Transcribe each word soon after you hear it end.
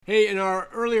Hey, in our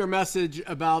earlier message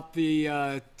about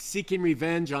the seeking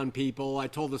revenge on people, I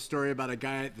told a story about a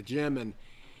guy at the gym,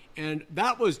 and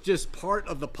that was just part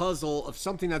of the puzzle of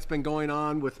something that's been going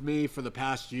on with me for the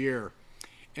past year.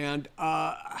 And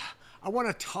I want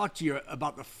to talk to you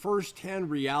about the firsthand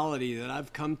reality that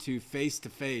I've come to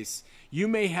face. You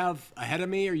may have ahead of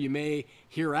me or you may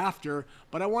hereafter,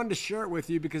 but I wanted to share it with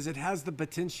you because it has the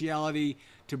potentiality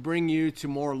to bring you to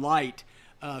more light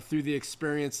through the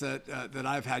experience that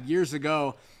I've had. Years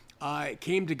ago, I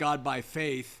came to God by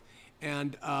faith,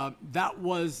 and that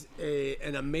was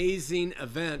an amazing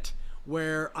event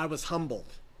where I was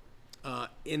humbled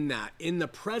in that. In the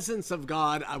presence of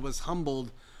God, I was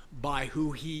humbled by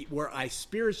where I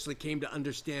spiritually came to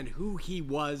understand who He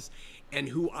was and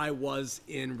who I was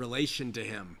in relation to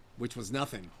Him, which was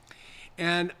nothing.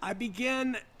 And I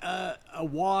began a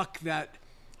walk that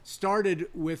started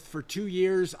with, for 2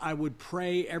 years, I would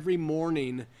pray every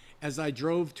morning as I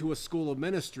drove to a school of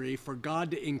ministry for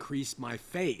God to increase my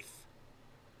faith.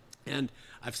 And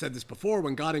I've said this before,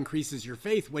 when God increases your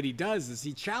faith, what He does is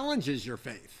He challenges your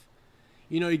faith.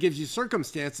 You know, He gives you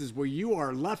circumstances where you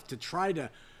are left to try to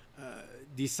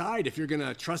decide if you're going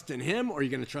to trust in Him or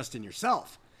you're going to trust in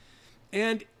yourself.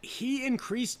 And He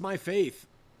increased my faith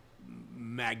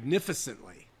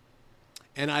magnificently.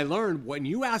 And I learned when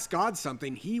you ask God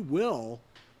something, He will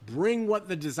bring what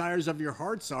the desires of your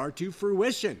hearts are to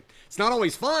fruition. It's not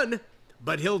always fun,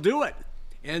 but He'll do it.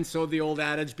 And so the old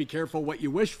adage, be careful what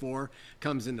you wish for,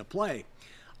 comes into play.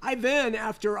 I then,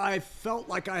 after I felt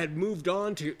like I had moved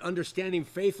on to understanding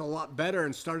faith a lot better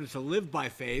and started to live by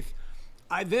faith,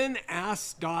 I then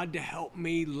asked God to help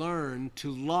me learn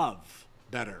to love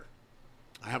better.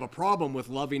 I have a problem with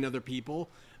loving other people,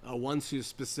 ones who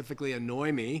specifically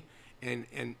annoy me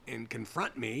and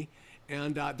confront me.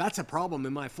 And that's a problem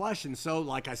in my flesh. And so,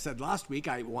 like I said last week,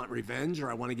 I want revenge,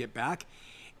 or I want to get back.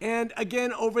 And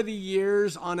again, over the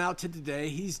years on out to today,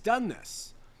 He's done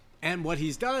this. And what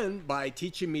He's done by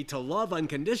teaching me to love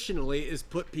unconditionally is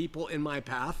put people in my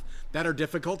path that are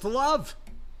difficult to love.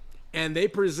 And they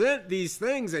present these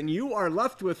things, and you are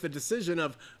left with the decision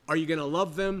of, are you going to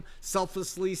love them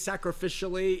selflessly,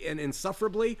 sacrificially, and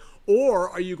insufferably? Or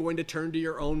are you going to turn to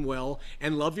your own will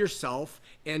and love yourself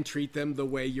and treat them the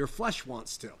way your flesh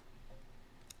wants to?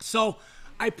 So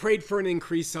I prayed for an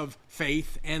increase of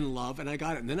faith and love, and I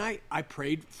got it. And then I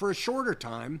prayed for a shorter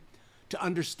time to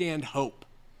understand hope.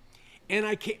 And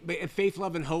I came, faith,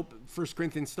 love, and hope, 1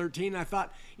 Corinthians 13, I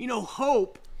thought,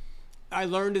 hope, I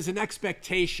learned, is an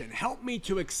expectation. Help me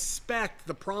to expect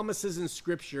the promises in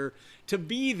Scripture to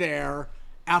be there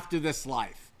after this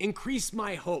life. Increase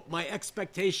my hope, my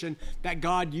expectation that,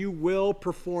 God, you will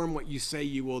perform what you say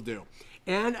you will do.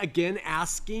 And again,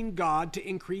 asking God to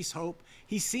increase hope.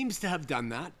 He seems to have done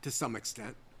that to some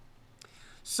extent.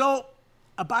 So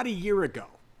about a year ago,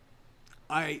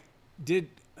 I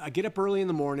get up early in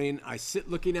the morning. I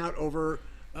sit looking out over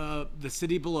the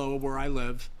city below where I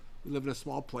live. We live in a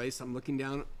small place. I'm looking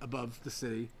down above the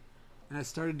city. And I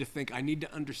started to think, I need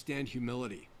to understand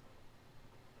humility.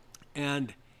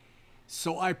 And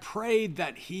so I prayed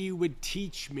that He would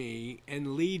teach me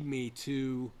and lead me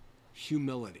to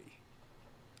humility.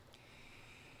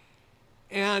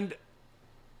 And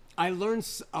I learned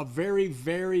a very,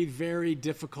 very, very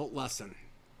difficult lesson,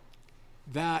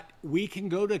 that we can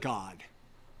go to God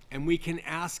and we can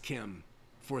ask Him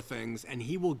for things, and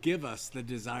He will give us the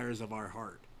desires of our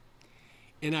heart.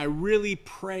 And I really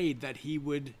prayed that He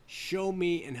would show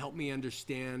me and help me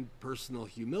understand personal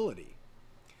humility.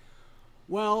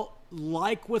 Well,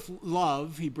 like with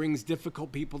love, He brings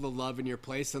difficult people to love in your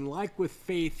place. And like with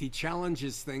faith, He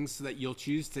challenges things so that you'll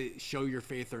choose to show your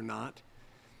faith or not.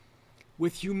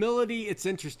 With humility, it's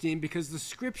interesting because the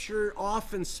Scripture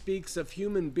often speaks of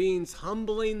human beings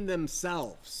humbling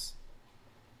themselves.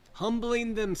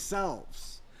 Humbling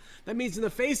themselves. That means in the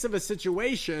face of a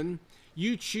situation,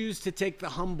 you choose to take the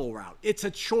humble route. It's a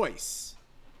choice.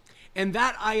 And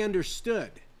that I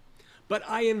understood. But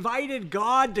I invited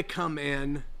God to come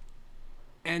in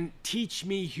and teach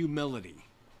me humility.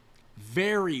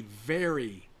 Very,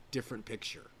 very different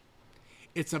picture.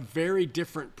 It's a very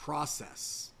different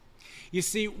process. You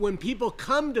see, when people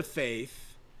come to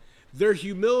faith, their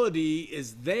humility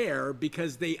is there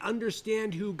because they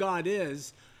understand who God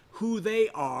is, who they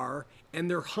are, and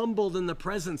they're humbled in the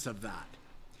presence of that.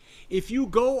 If you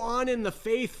go on in the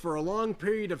faith for a long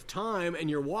period of time and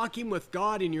you're walking with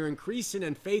God and you're increasing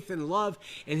in faith and love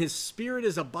and His Spirit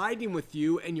is abiding with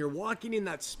you and you're walking in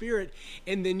that Spirit,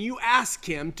 and then you ask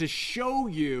Him to show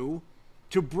you,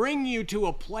 to bring you to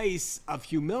a place of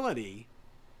humility,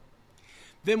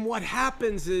 then what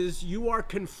happens is you are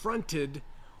confronted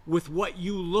with what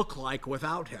you look like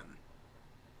without him.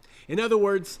 In other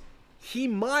words, he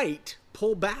might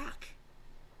pull back.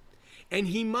 And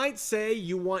he might say,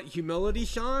 you want humility,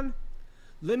 Sean?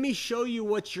 Let me show you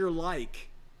what you're like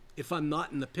if I'm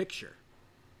not in the picture.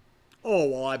 Oh,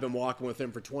 well, I've been walking with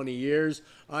him for 20 years.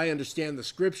 I understand the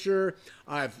scripture.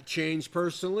 I've changed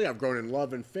personally. I've grown in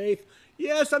love and faith.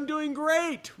 Yes, I'm doing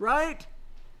great, right?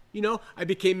 You know, I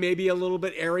became maybe a little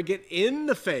bit arrogant in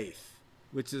the faith,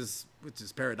 which is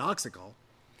paradoxical.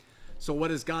 So what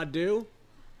does God do?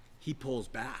 He pulls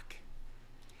back.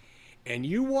 And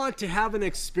you want to have an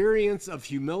experience of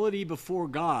humility before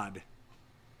God,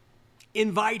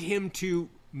 invite him to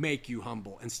make you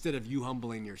humble instead of you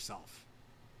humbling yourself.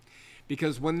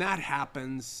 Because when that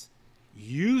happens,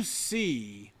 you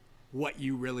see what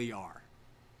you really are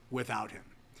without him.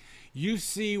 You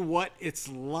see what it's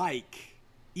like,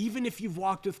 even if you've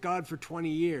walked with God for 20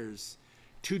 years,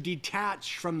 to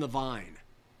detach from the vine.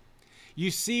 You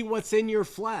see what's in your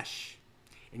flesh.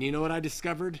 And you know what I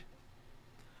discovered?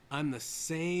 I'm the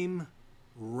same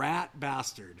rat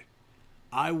bastard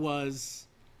I was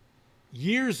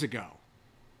years ago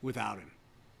without him.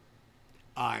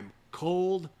 I'm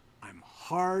cold, I'm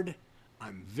hard,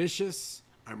 I'm vicious,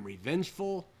 I'm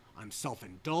revengeful, I'm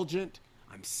self-indulgent,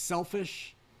 I'm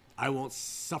selfish, I won't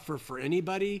suffer for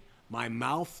anybody, my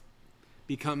mouth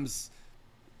becomes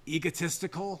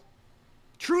egotistical.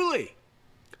 Truly,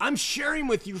 I'm sharing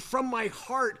with you from my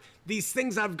heart these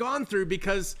things I've gone through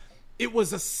because it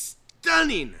was a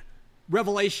stunning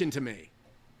revelation to me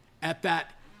at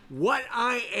that what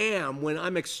I am when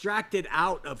I'm extracted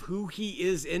out of who he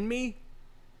is in me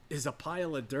is a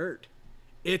pile of dirt.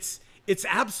 It's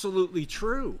absolutely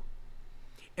true.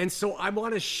 And so I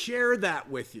want to share that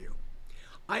with you.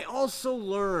 I also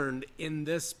learned in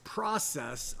this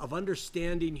process of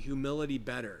understanding humility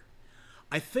better.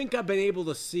 I think I've been able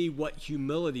to see what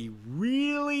humility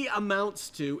really amounts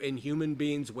to in human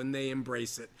beings when they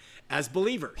embrace it as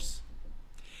believers.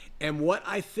 And what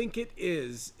I think it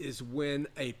is when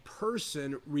a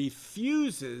person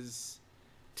refuses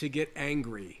to get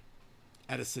angry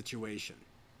at a situation.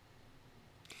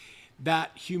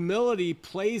 That humility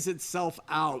plays itself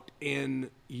out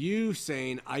in you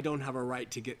saying, I don't have a right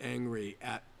to get angry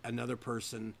at another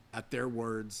person, at their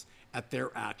words, at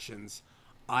their actions.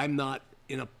 I'm not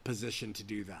in a position to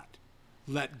do that.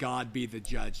 Let God be the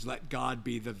judge. Let God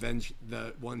be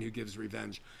the one who gives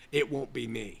revenge. It won't be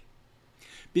me.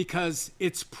 Because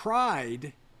it's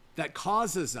pride that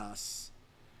causes us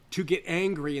to get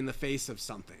angry in the face of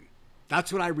something.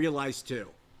 That's what I realized too.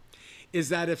 Is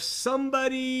that if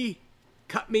somebody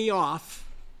cut me off,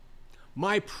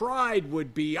 my pride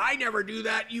would be, I never do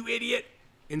that, you idiot.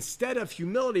 Instead of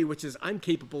humility, which is I'm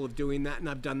capable of doing that and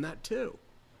I've done that too.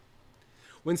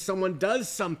 When someone does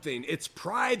something, it's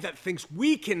pride that thinks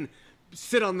we can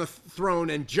sit on the throne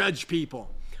and judge people.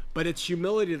 But it's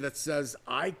humility that says,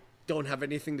 I don't have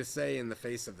anything to say in the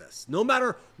face of this, no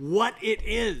matter what it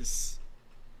is.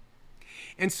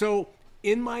 And so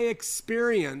in my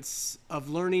experience of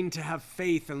learning to have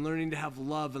faith and learning to have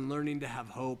love and learning to have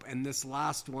hope, and this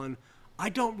last one, I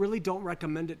don't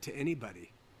recommend it to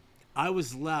anybody. I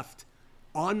was left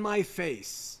on my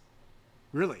face,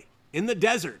 really, in the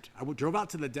desert. I drove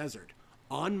out to the desert,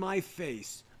 on my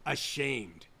face,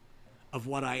 ashamed of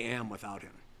what I am without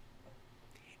him.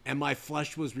 And my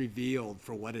flesh was revealed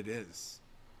for what it is,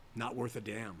 not worth a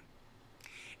damn.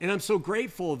 And I'm so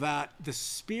grateful that the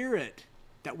Spirit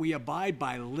that we abide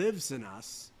by lives in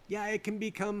us. Yeah, it can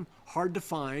become hard to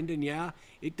find, and yeah,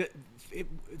 it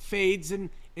fades and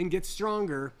gets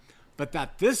stronger, but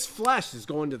that this flesh is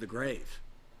going to the grave.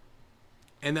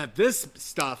 And that this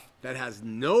stuff that has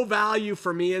no value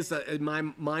for me as my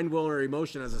mind, will, or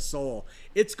emotion as a soul,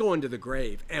 it's going to the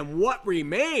grave. And what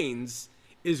remains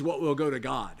is what will go to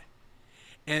God.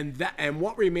 And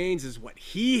what remains is what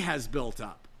he has built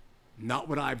up, not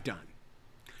what I've done.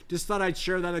 Just thought I'd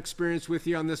share that experience with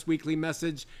you on this weekly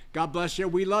message. God bless you.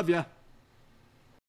 We love you.